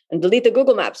and delete the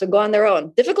Google Maps and go on their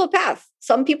own. Difficult path.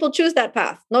 Some people choose that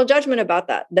path. No judgment about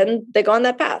that. Then they go on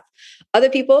that path.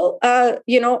 Other people,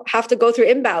 have to go through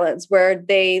imbalance where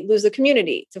they lose the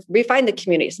community to refine the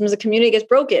community. Sometimes the community gets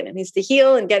broken and needs to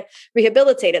heal and get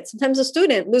rehabilitated. Sometimes a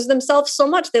student loses themselves so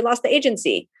much they lost the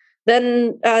agency.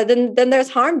 Then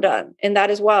there's harm done in that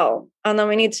as well. And then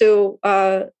we need to,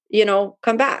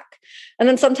 come back. And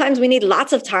then sometimes we need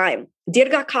lots of time.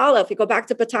 Dirgha Kala, if we go back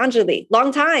to Patanjali,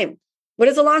 long time. What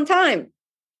is a long time?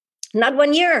 Not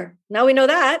 1 year. Now we know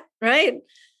that, right?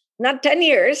 Not 10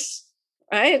 years,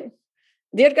 right?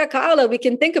 Dirgha Kala, we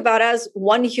can think about as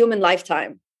one human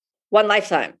lifetime, one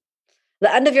lifetime.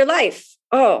 The end of your life.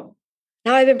 Oh,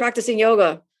 now I've been practicing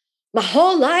yoga my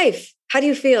whole life. How do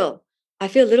you feel? I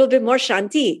feel a little bit more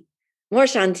Shanti, more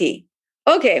Shanti.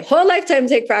 Okay, whole lifetime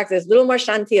take practice, a little more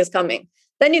Shanti is coming.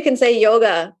 Then you can say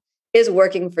yoga is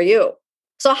working for you.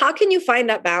 So how can you find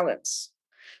that balance?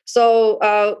 So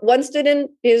one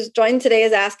student who's joined today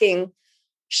is asking,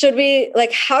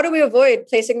 how do we avoid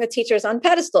placing the teachers on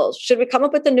pedestals? Should we come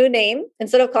up with a new name?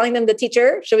 Instead of calling them the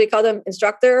teacher, should we call them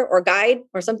instructor or guide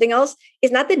or something else?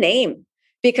 It's not the name,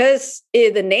 because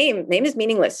the name is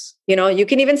meaningless. You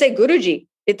can even say Guruji.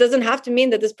 It doesn't have to mean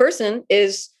that this person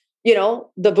is,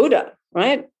 the Buddha,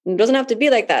 right? It doesn't have to be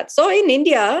like that. So in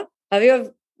India,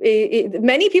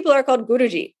 many people are called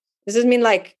Guruji. This doesn't mean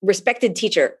like respected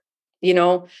teacher,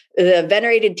 the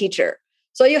venerated teacher.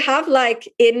 So you have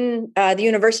like in the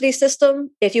university system,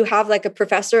 if you have like a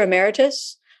professor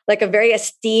emeritus, like a very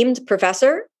esteemed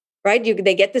professor, right?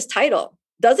 They get this title.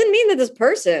 Doesn't mean that this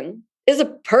person is a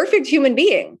perfect human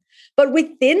being, but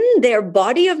within their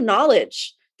body of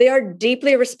knowledge, they are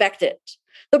deeply respected.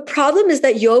 The problem is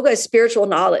that yoga is spiritual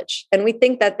knowledge. And we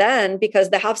think that then because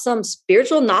they have some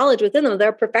spiritual knowledge within them,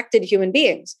 they're perfected human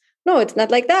beings. No, it's not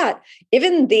like that.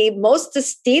 Even the most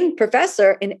esteemed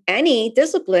professor in any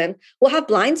discipline will have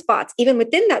blind spots, even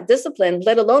within that discipline,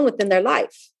 let alone within their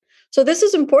life. So this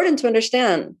is important to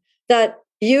understand, that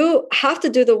you have to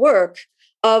do the work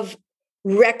of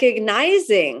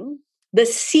recognizing the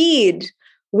seed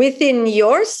within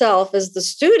yourself as the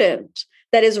student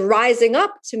that is rising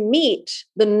up to meet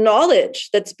the knowledge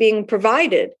that's being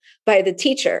provided by the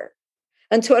teacher.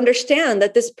 and to understand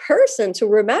that this person, to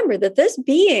remember that this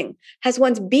being has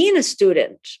once been a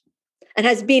student and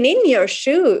has been in your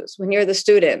shoes when you're the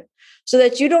student, so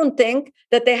that you don't think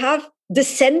that they have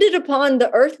descended upon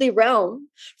the earthly realm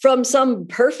from some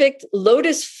perfect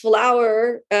lotus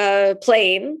flower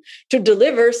plane to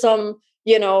deliver some,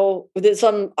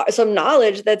 some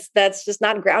knowledge that's just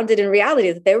not grounded in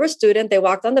reality. That they were a student, they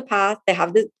walked on the path, they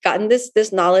have gotten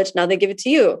this knowledge, now they give it to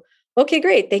you. Okay,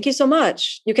 great, thank you so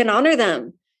much. You can honor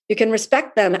them, you can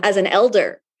respect them as an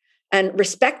elder, and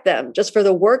respect them just for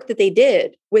the work that they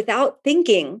did without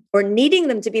thinking or needing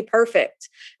them to be perfect.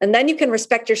 And then you can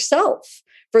respect yourself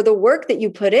for the work that you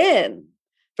put in,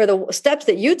 for the steps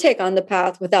that you take on the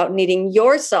path without needing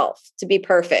yourself to be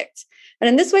perfect. And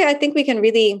in this way, I think we can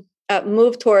really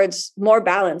move towards more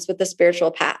balance with the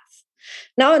spiritual path.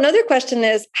 Now, another question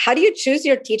is, how do you choose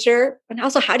your teacher? And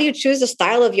also, how do you choose the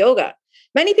style of yoga?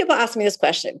 Many people ask me this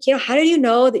question, how did you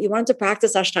know that you wanted to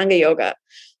practice Ashtanga yoga?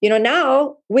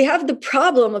 Now we have the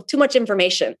problem of too much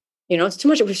information. It's too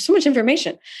much, there's too much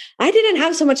information. I didn't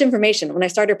have so much information when I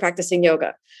started practicing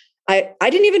yoga. I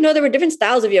didn't even know there were different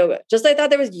styles of yoga. Just I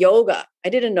thought there was yoga. I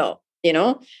didn't know.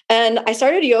 And I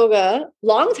started yoga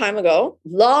long time ago,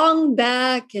 long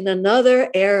back in another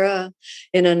era,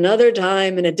 in another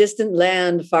time, in a distant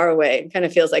land far away. It kind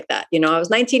of feels like that. I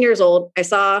was 19 years old. I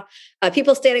saw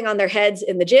people standing on their heads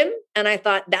in the gym, and I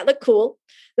thought that looked cool.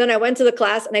 Then I went to the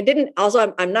class, and I didn't,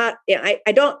 also, I'm not, I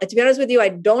don't, to be honest with you, I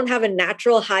don't have a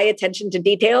natural high attention to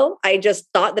detail. I just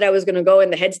thought that I was going to go in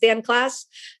the headstand class.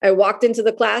 I walked into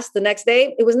the class the next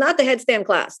day. It was not the headstand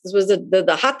class. This was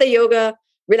the Hatha yoga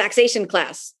relaxation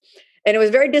class. And it was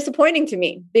very disappointing to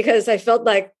me because I felt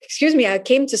like, excuse me, I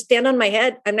came to stand on my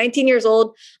head. I'm 19 years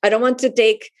old. I don't want to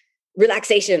take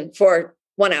relaxation for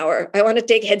 1 hour. I want to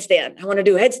take headstand. I want to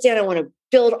do headstand. I want to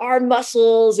build arm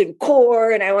muscles and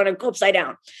core, and I want to go upside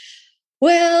down.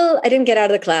 Well, I didn't get out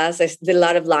of the class. I did a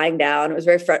lot of lying down. It was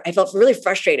I felt really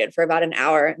frustrated for about an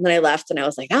hour. And then I left and I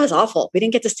was like, that was awful. We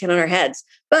didn't get to stand on our heads.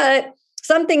 But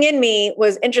something in me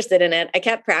was interested in it. I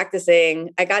kept practicing.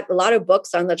 I got a lot of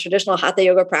books on the traditional Hatha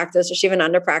yoga practice or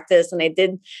Shivananda practice. And I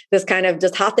did this kind of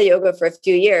just Hatha yoga for a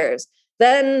few years.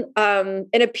 Then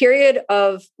in a period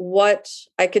of what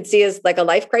I could see as like a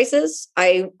life crisis,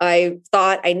 I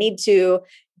thought I need to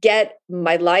get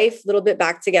my life a little bit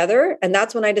back together. And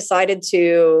that's when I decided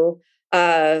to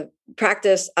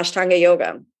practice Ashtanga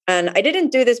yoga. And I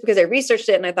didn't do this because I researched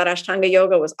it and I thought Ashtanga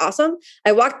yoga was awesome.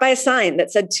 I walked by a sign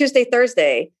that said Tuesday,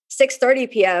 Thursday,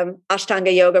 6:30 p.m.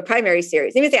 Ashtanga yoga primary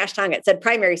series. It didn't even say Ashtanga, it said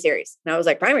primary series. And I was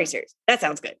like, primary series, that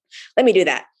sounds good. Let me do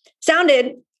that.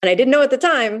 Sounded, and I didn't know at the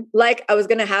time, like I was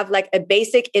going to have like a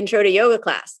basic intro to yoga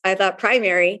class. I thought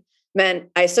primary meant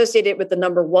I associated it with the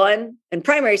number 1 in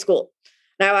primary school.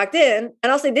 And I walked in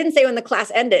and also didn't say when the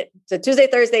class ended. So Tuesday,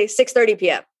 Thursday, 6:30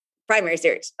 p.m. primary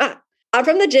series. I'm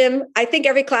from the gym. I think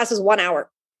every class is 1 hour.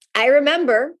 I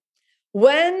remember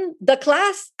when the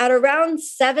class at around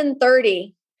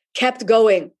 7:30 kept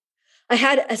going, I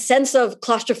had a sense of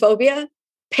claustrophobia,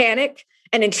 panic,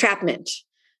 and entrapment.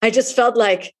 I just felt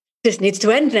like this needs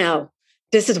to end now.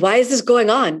 Why is this going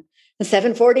on? And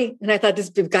 7:40, and I thought this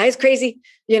guy's crazy.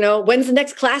 When's the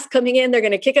next class coming in? They're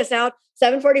going to kick us out.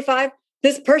 7:45,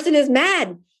 this person is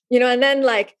mad. And then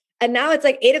and now it's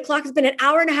like 8 o'clock. It's been an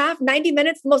hour and a half, 90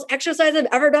 minutes, the most exercise I've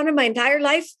ever done in my entire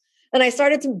life. And I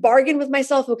started to bargain with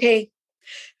myself. Okay,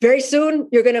 very soon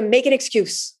you're going to make an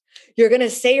excuse. You're going to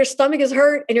say your stomach is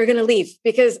hurt and you're going to leave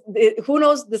because who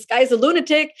knows? This guy's a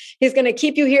lunatic. He's going to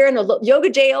keep you here in a yoga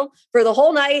jail for the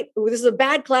whole night. This is a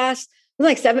bad class.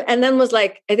 Like 7, and then was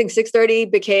like, I think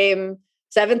 6:30 became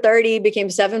 7:30, became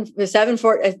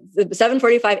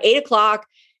 7:45, 8 o'clock.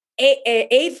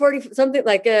 8:40 something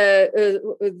like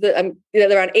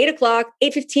around 8 o'clock,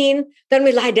 8:15. Then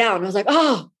we lie down. I was like,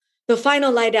 oh, the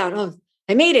final lie down. Oh,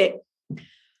 I made it.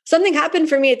 Something happened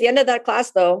for me at the end of that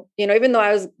class, though. Even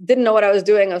though didn't know what I was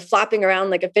doing, I was flopping around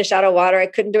like a fish out of water. I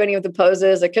couldn't do any of the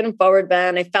poses. I couldn't forward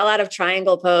bend. I fell out of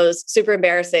triangle pose. Super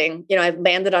embarrassing. I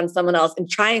landed on someone else in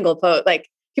triangle pose. Like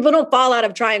people don't fall out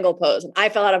of triangle pose, and I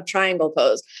fell out of triangle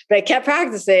pose. But I kept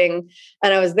practicing,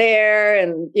 and I was there,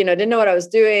 and didn't know what I was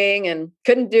doing, and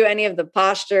couldn't do any of the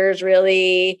postures.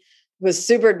 Really, was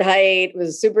super tight.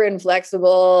 Was super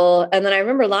inflexible. And then I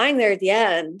remember lying there at the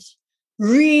end,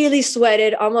 really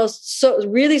sweated, almost so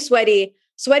really sweaty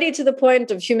to the point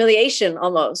of humiliation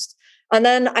almost. And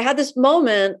then I had this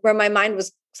moment where my mind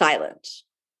was silent.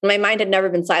 My mind had never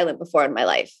been silent before in my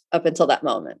life up until that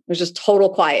moment. It was just total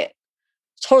quiet,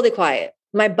 totally quiet.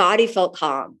 My body felt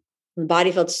calm. My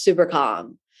body felt super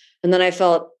calm. And then I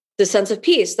felt the sense of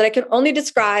peace that I can only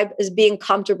describe as being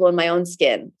comfortable in my own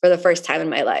skin for the first time in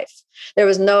my life. There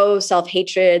was no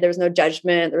self-hatred. There was no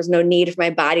judgment. There was no need for my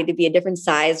body to be a different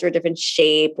size or a different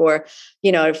shape, or,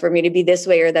 for me to be this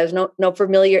way, or there's none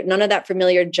of that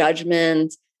familiar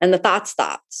judgment. And the thoughts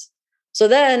stopped. So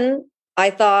then I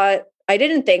thought, I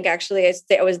didn't think actually,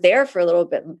 I was there for a little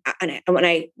bit. And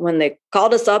when they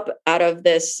called us up out of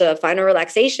this final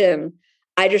relaxation,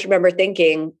 I just remember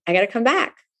thinking, I got to come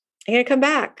back. I got to come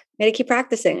back. I got to keep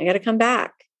practicing. I got to come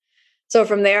back. So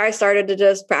from there, I started to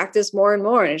just practice more and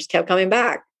more, and it just kept coming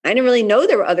back. I didn't really know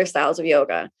there were other styles of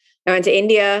yoga. I went to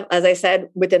India, as I said,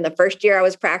 within the first year I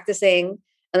was practicing,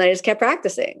 and then I just kept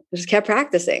practicing. I just kept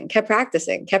practicing.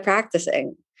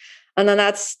 And then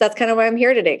that's kind of why I'm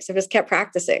here today, because I've just kept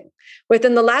practicing.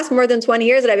 Within the last more than 20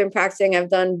 years that I've been practicing, I've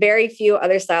done very few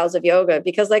other styles of yoga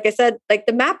because, like I said, like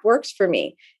the map works for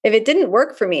me. If it didn't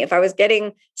work for me, if I was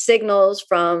getting signals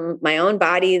from my own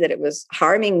body that it was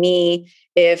harming me,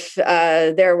 if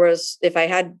I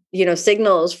had,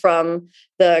 signals from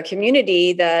the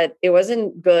community that it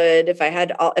wasn't good, if I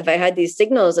had these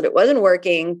signals that it wasn't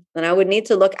working, then I would need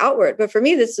to look outward. But for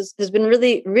me, this has been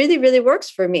really, really, really works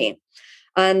for me.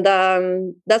 And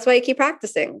that's why I keep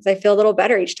practicing. I feel a little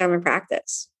better each time I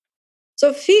practice.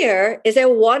 So fear is a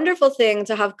wonderful thing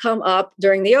to have come up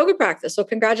during the yoga practice. So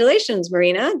congratulations,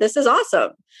 Marina. This is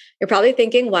awesome. You're probably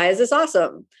thinking, why is this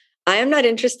awesome? I am not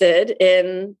interested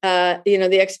in,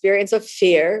 the experience of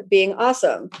fear being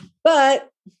awesome. But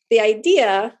the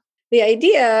idea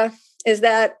is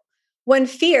that when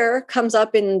fear comes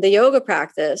up in the yoga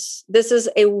practice, this is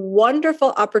a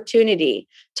wonderful opportunity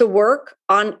to work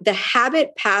on the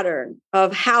habit pattern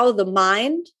of how the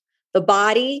mind, the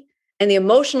body, and the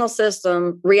emotional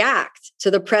system react to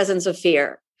the presence of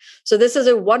fear. So this is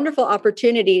a wonderful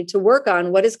opportunity to work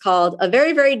on what is called a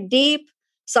very, very deep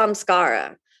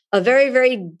samskara, a very,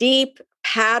 very deep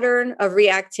pattern of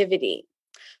reactivity.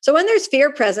 So when there's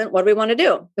fear present, what do we want to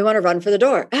do? We want to run for the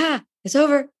door. It's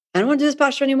over. I don't want to do this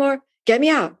posture anymore. Get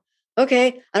me out.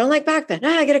 Okay. I don't like back bend.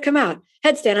 I got to come out.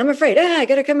 Headstand. I'm afraid. I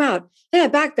got to come out.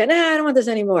 Back bend. I don't want this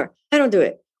anymore. I don't do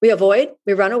it. We avoid,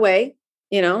 we run away,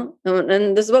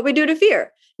 and this is what we do to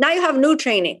fear. Now you have new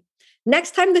training.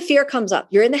 Next time the fear comes up,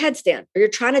 you're in the headstand or you're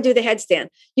trying to do the headstand.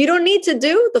 You don't need to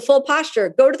do the full posture.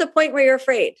 Go to the point where you're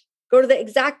afraid. Go to the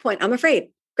exact point. I'm afraid.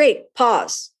 Great.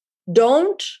 Pause.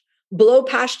 Don't blow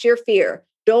past your fear.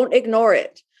 Don't ignore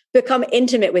it. Become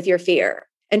intimate with your fear.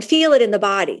 And feel it in the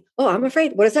body. Oh, I'm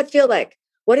afraid. What does that feel like?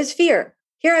 What is fear?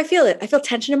 Here, I feel it. I feel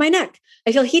tension in my neck.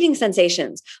 I feel heating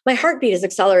sensations. My heartbeat is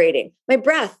accelerating. My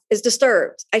breath is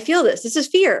disturbed. I feel this. This is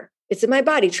fear. It's in my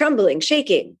body, trembling,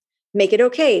 shaking. Make it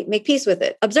okay. Make peace with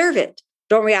it. Observe it.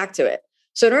 Don't react to it.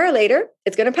 Sooner or later,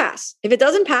 it's going to pass. If it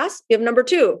doesn't pass, you have number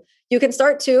 2. You can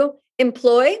start to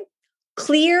employ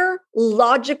clear,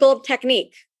 logical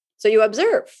technique. So you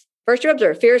observe. First, you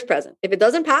observe. Fear is present. If it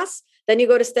doesn't pass, then you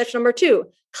go to step number 2,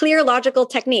 clear logical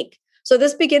technique. So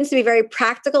this begins to be very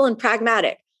practical and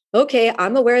pragmatic. Okay,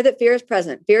 I'm aware that fear is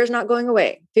present. Fear is not going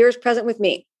away. Fear is present with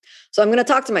me. So I'm going to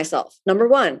talk to myself. Number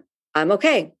 1, I'm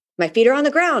okay. My feet are on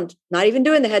the ground, not even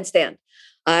doing the headstand.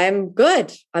 I'm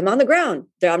good. I'm on the ground.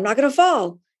 I'm not going to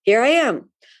fall. Here I am.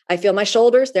 I feel my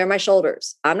shoulders. They're my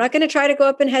shoulders. I'm not going to try to go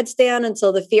up in headstand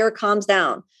until the fear calms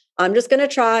down. I'm just going to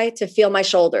try to feel my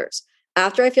shoulders.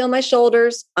 After I feel my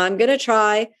shoulders, I'm going to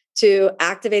try to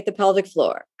activate the pelvic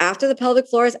floor. After the pelvic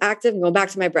floor is active, I'm going back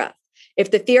to my breath.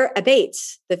 If the fear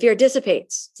abates, the fear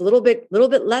dissipates, it's a little bit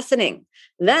lessening,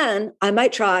 then I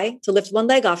might try to lift one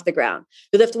leg off the ground.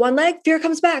 You lift one leg, fear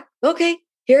comes back. Okay,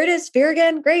 here it is, fear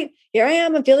again. Great. Here I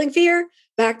am. I'm feeling fear.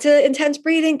 Back to intense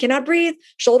breathing. Cannot breathe.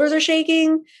 Shoulders are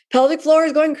shaking. Pelvic floor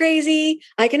is going crazy.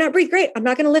 I cannot breathe. Great. I'm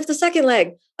not going to lift the second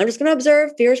leg. I'm just going to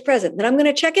observe fear is present. Then I'm going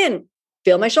to check in.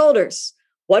 Feel my shoulders.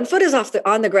 One foot is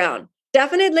on the ground.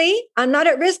 Definitely, I'm not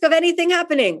at risk of anything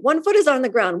happening. One foot is on the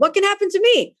ground. What can happen to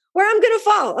me? Where I'm going to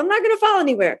fall? I'm not going to fall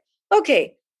anywhere.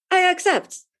 Okay, I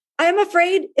accept. I am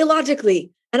afraid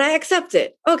illogically, and I accept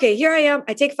it. Okay, here I am.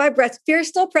 I take 5 breaths. Fear is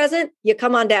still present. You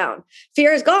come on down.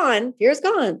 Fear is gone. Fear is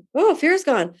gone. Oh, fear is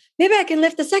gone. Maybe I can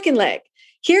lift the second leg.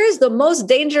 Here's the most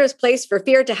dangerous place for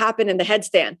fear to happen in the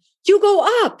headstand. You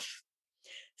go up.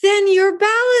 Then you're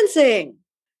balancing.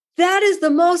 That is the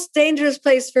most dangerous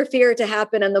place for fear to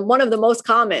happen, and one of the most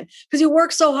common, because you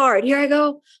work so hard. Here I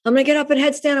go. I'm going to get up in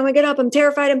headstand. I'm going to get up. I'm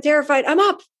terrified. I'm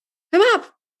up.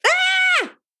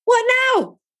 Ah! What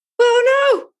now?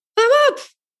 Oh no, I'm up.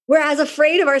 We're as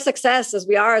afraid of our success as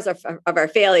we are of our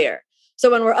failure.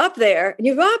 So when we're up there and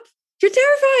you go up, you're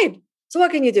terrified. So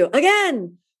what can you do?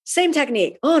 Again, Same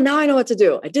technique. Oh, now I know what to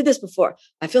do. I did this before.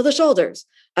 I feel the shoulders.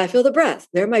 I feel the breath.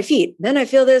 There are my feet. Then I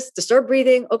feel this disturbed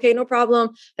breathing. Okay, no problem.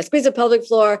 I squeeze the pelvic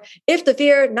floor. If the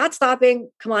fear not stopping,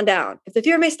 come on down. If the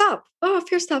fear may stop. Oh,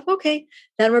 fear stop. Okay.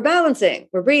 Then we're balancing.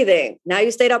 We're breathing. Now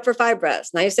you stayed up for 5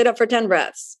 breaths. Now you stayed up for 10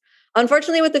 breaths.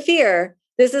 Unfortunately, with the fear,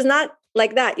 this is not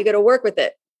like that. You got to work with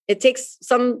it. It takes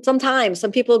some time.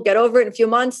 Some people get over it in a few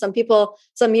months. Some people,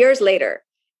 some years later.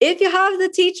 If you have the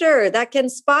teacher that can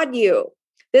spot you,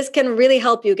 this can really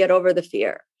help you get over the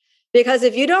fear. Because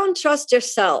if you don't trust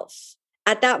yourself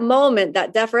at that moment,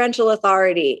 that deferential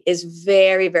authority is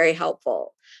very, very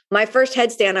helpful. My first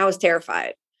headstand, I was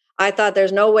terrified. I thought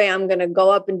there's no way I'm going to go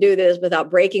up and do this without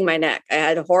breaking my neck. I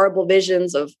had horrible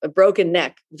visions of a broken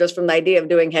neck just from the idea of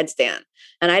doing headstand.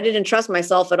 And I didn't trust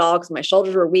myself at all because my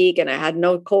shoulders were weak and I had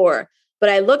no core. But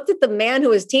I looked at the man who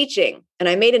was teaching and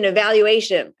I made an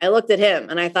evaluation. I looked at him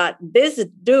and I thought, this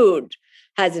dude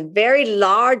has very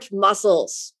large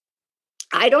muscles.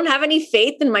 I don't have any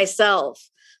faith in myself,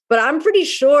 but I'm pretty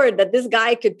sure that this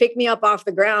guy could pick me up off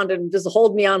the ground and just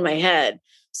hold me on my head.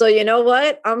 So you know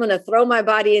what? I'm going to throw my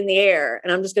body in the air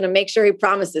and I'm just going to make sure he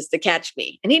promises to catch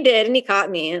me. And he did, and he caught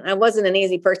me. And I wasn't an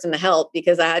easy person to help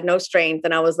because I had no strength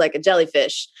and I was like a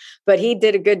jellyfish, but he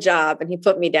did a good job and he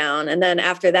put me down. And then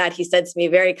after that, he said to me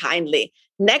very kindly,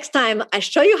 next time I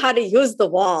show you how to use the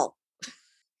wall.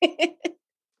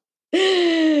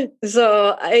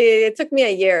 So it took me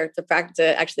a year to practice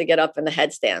to actually get up in the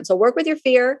headstand. So work with your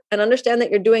fear and understand that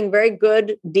you're doing very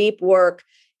good, deep work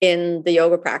in the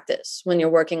yoga practice when you're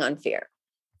working on fear.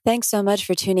 Thanks so much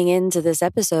for tuning in to this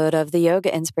episode of the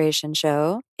Yoga Inspiration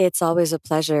Show. It's always a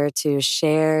pleasure to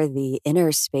share the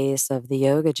inner space of the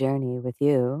yoga journey with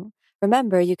you.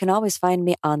 Remember, you can always find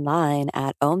me online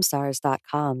at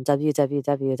omstars.com,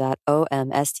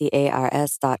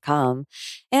 www.omstars.com,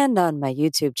 and on my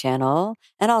YouTube channel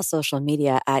and all social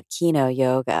media at Kino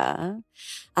Yoga.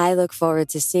 I look forward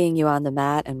to seeing you on the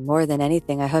mat, and more than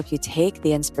anything, I hope you take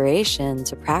the inspiration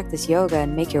to practice yoga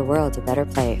and make your world a better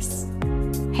place.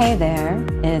 Hey there,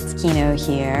 it's Kino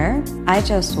here. I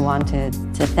just wanted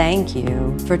to thank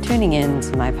you for tuning in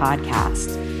to my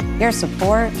podcast. Your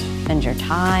support and your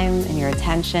time and your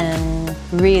attention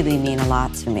really mean a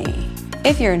lot to me.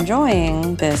 If you're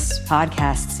enjoying this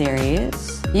podcast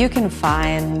series, you can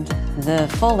find the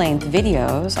full-length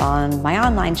videos on my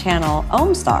online channel,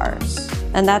 OmStars,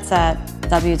 and that's at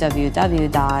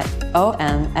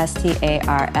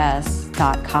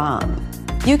www.omstars.com.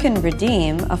 You can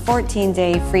redeem a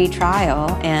 14-day free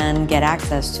trial and get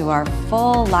access to our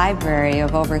full library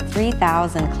of over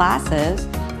 3,000 classes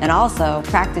and also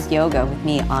practice yoga with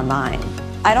me online.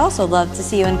 I'd also love to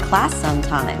see you in class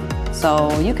sometime.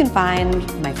 So you can find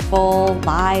my full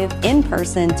live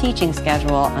in-person teaching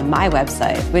schedule on my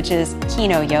website, which is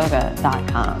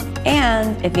kinoyoga.com.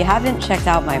 And if you haven't checked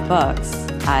out my books,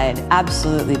 I'd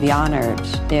absolutely be honored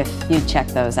if you'd check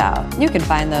those out. You can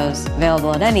find those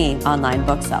available at any online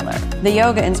bookseller. The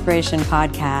Yoga Inspiration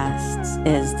Podcast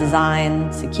is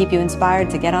designed to keep you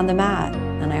inspired to get on the mat.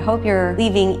 And I hope you're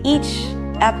leaving each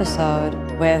episode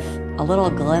with a little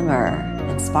glimmer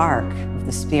and spark of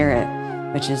the spirit,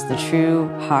 which is the true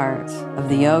heart of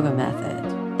the yoga method.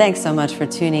 Thanks so much for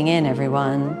tuning in,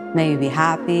 everyone. May you be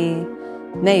happy.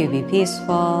 May you be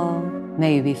peaceful.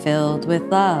 May you be filled with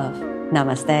love.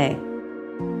 Namaste.